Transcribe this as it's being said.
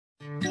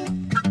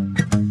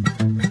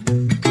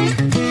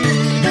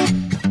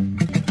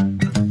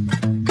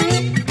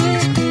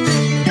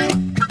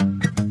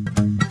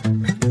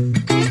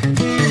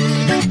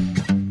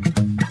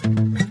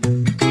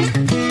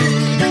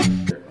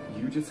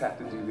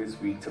this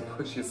week to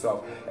push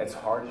yourself as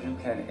hard as you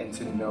can and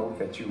to know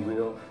that you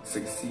will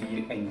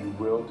succeed and you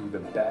will do the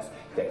best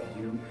that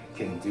you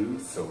can do.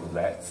 So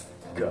let's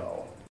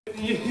go.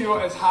 You know,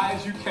 as high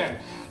as you can.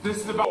 This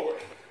is about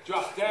forward.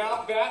 Drop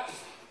down, back,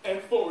 and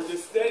forward.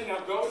 Just stay. Now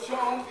go at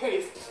your own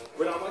pace.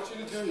 What I want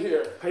you to do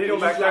here. How you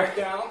doing back there?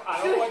 Down.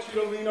 I don't want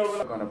you to lean over.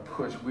 We're going to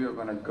push. We are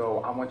going to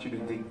go. I want you to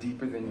dig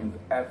deeper than you've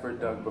ever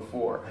dug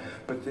before.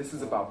 But this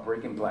is about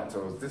breaking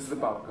plateaus. This is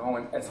about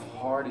going as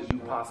hard as you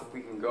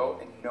possibly can go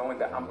and knowing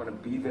that I'm going to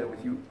be there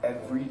with you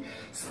every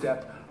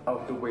step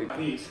of the way.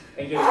 Please.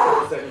 And get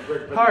a second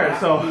break. All right,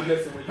 so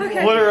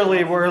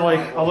literally we're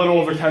like a little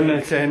over 10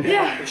 minutes in.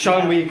 Yeah.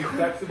 Shawn week.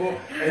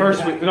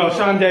 First week. No,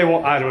 Shawn day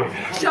one. I don't know.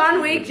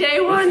 Shawn week, day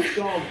one.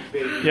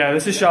 Yeah,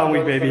 this is Shawn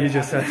week, baby. He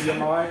just said.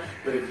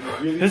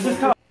 This is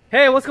tough.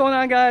 Hey, what's going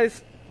on,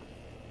 guys?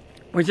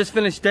 We just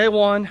finished day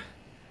one.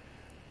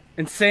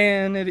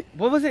 Insanity.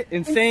 What was it?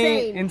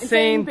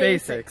 Insane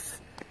basics.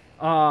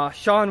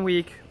 Shawn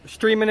week.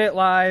 Streaming it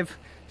live.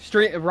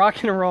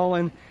 Rocking and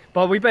rolling.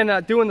 But we've been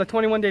doing the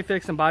 21-day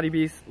fix and Body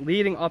Beast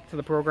leading up to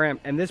the program,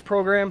 and this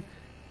program,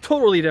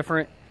 totally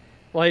different.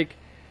 Like,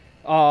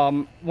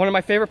 one of my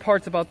favorite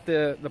parts about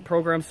the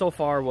program so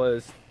far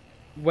was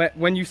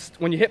when you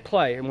hit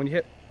play, and when you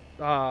hit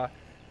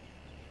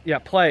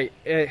play,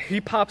 he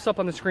pops up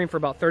on the screen for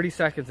about 30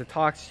 seconds and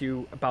talks to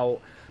you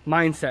about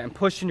mindset and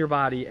pushing your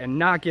body and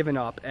not giving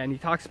up. And he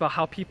talks about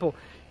how people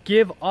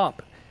give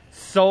up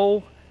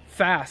so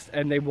fast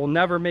and they will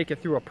never make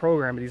it through a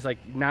program. But he's like,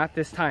 not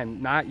this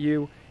time, not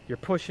you. You're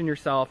pushing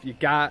yourself.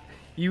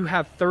 You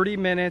have 30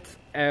 minutes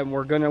and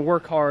we're going to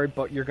work hard,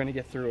 but you're going to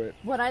get through it.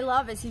 What I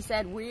love is he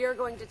said, we are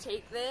going to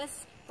take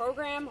this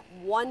program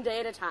one day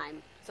at a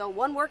time. So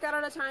one workout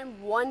at a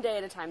time, one day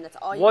at a time. That's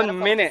all you gotta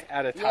focus. 1 minute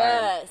at a time.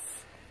 Yes.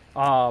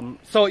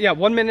 So yeah,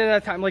 1 minute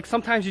at a time. Like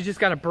sometimes you just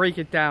got to break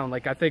it down.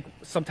 Like I think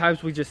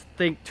sometimes we just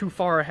think too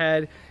far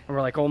ahead and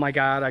we're like, oh my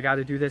God, I got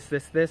to do this.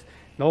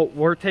 No,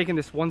 we're taking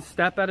this one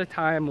step at a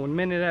time, 1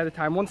 minute at a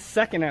time, 1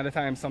 second at a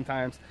time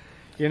sometimes.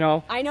 You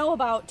know? I know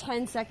about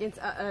 10 seconds,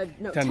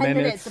 10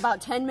 minutes, about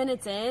 10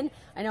 minutes in,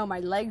 I know my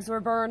legs were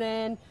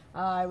burning,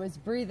 I was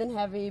breathing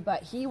heavy,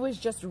 but he was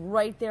just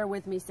right there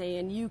with me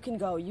saying, you can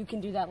go, you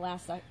can do that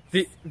last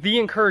second. The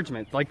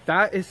encouragement, like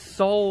that is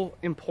so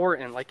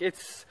important. Like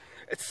it's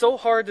so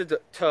hard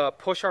to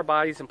push our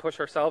bodies and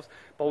push ourselves,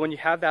 but when you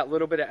have that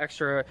little bit of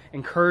extra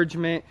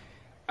encouragement,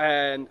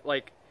 and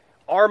like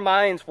our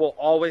minds will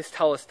always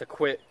tell us to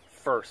quit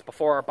first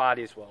before our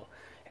bodies will.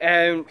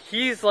 And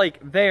he's like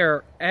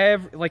there,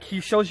 like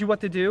he shows you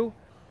what to do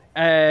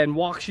and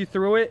walks you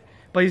through it,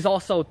 but he's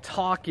also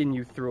talking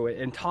you through it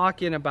and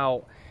talking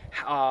about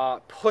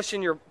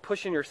pushing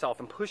yourself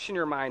and pushing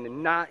your mind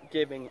and not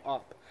giving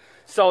up.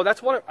 So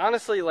that's what,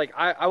 honestly, like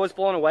I was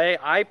blown away.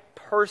 I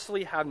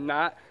personally have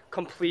not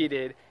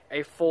completed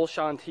a full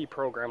Shawn T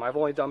program. I've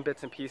only done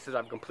bits and pieces.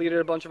 I've completed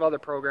a bunch of other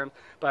programs,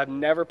 but I've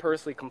never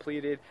personally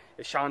completed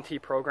a Shawn T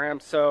program.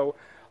 So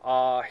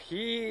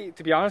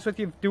to be honest with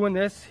you, doing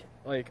this,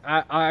 like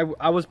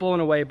I was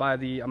blown away by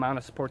the amount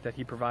of support that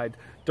he provides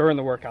during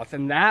the workouts,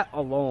 and that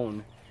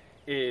alone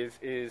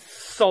is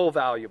so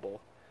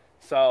valuable.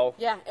 So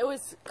yeah, it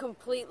was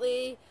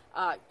completely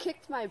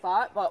kicked my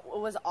butt, but it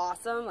was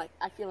awesome. Like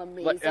I feel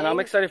amazing, and I'm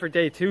excited for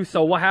day 2.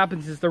 So what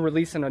happens is they're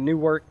releasing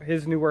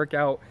his new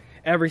workout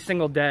every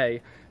single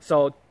day.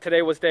 So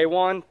today was day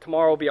 1.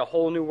 Tomorrow will be a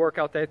whole new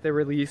workout that they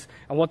release,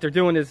 and what they're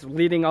doing is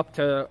leading up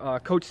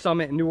to Coach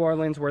Summit in New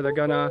Orleans, where they're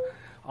gonna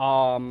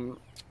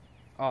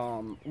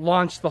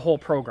launch the whole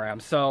program.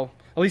 So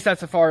at least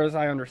that's as far as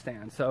I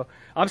understand. So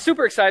I'm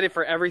super excited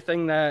for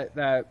everything that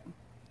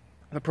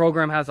the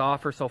program has to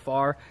offer so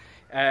far,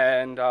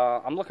 and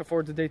I'm looking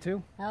forward to day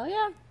 2. Hell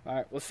yeah. All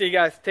right, we'll see you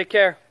guys. Take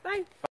care.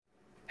 Bye.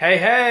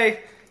 Hey,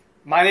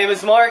 my name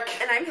is Mark.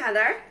 And I'm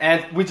Heather.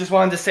 And we just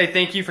wanted to say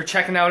thank you for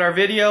checking out our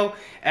video,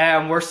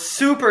 and we're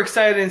super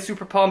excited and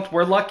super pumped.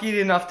 We're lucky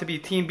enough to be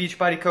Team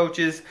Beachbody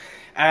coaches,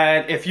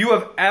 and if you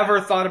have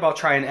ever thought about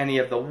trying any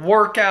of the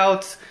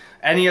workouts,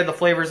 any of the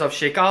flavors of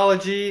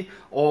Shakeology,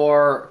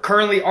 or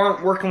currently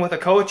aren't working with a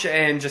coach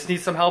and just need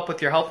some help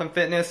with your health and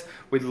fitness,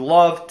 we'd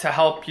love to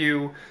help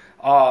you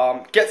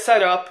get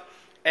set up.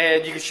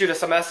 And you can shoot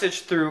us a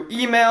message through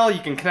email. You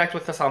can connect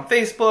with us on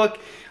Facebook.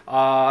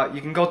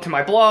 You can go to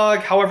my blog,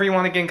 however you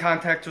want to get in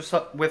contact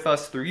with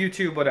us through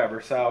YouTube,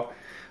 whatever. So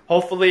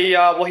hopefully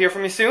we'll hear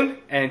from you soon,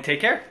 and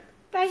take care.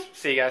 Bye.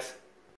 See you guys.